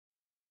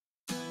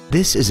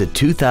This is a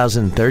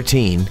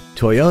 2013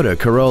 Toyota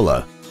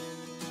Corolla.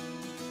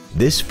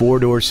 This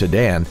four-door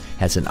sedan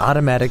has an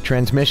automatic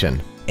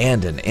transmission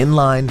and an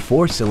inline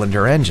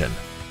four-cylinder engine.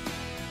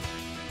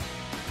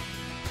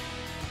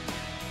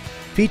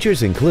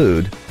 Features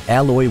include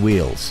alloy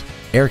wheels,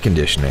 air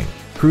conditioning,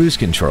 cruise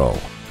control,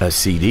 a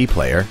CD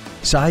player,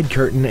 side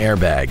curtain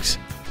airbags,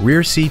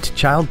 rear seat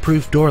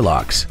child-proof door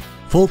locks,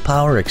 full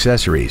power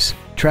accessories,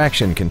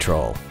 traction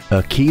control,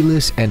 a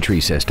keyless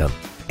entry system,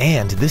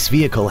 and this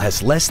vehicle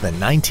has less than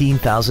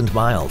 19,000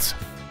 miles.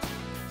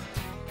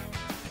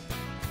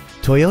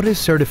 Toyota's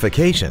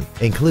certification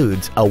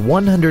includes a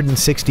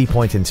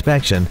 160-point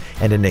inspection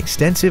and an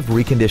extensive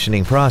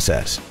reconditioning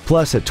process,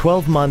 plus a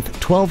 12-month,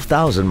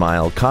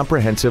 12,000-mile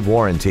comprehensive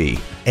warranty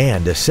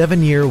and a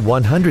 7-year,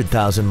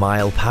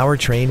 100,000-mile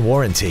powertrain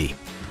warranty.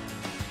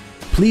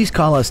 Please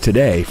call us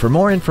today for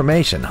more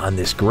information on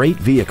this great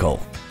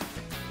vehicle.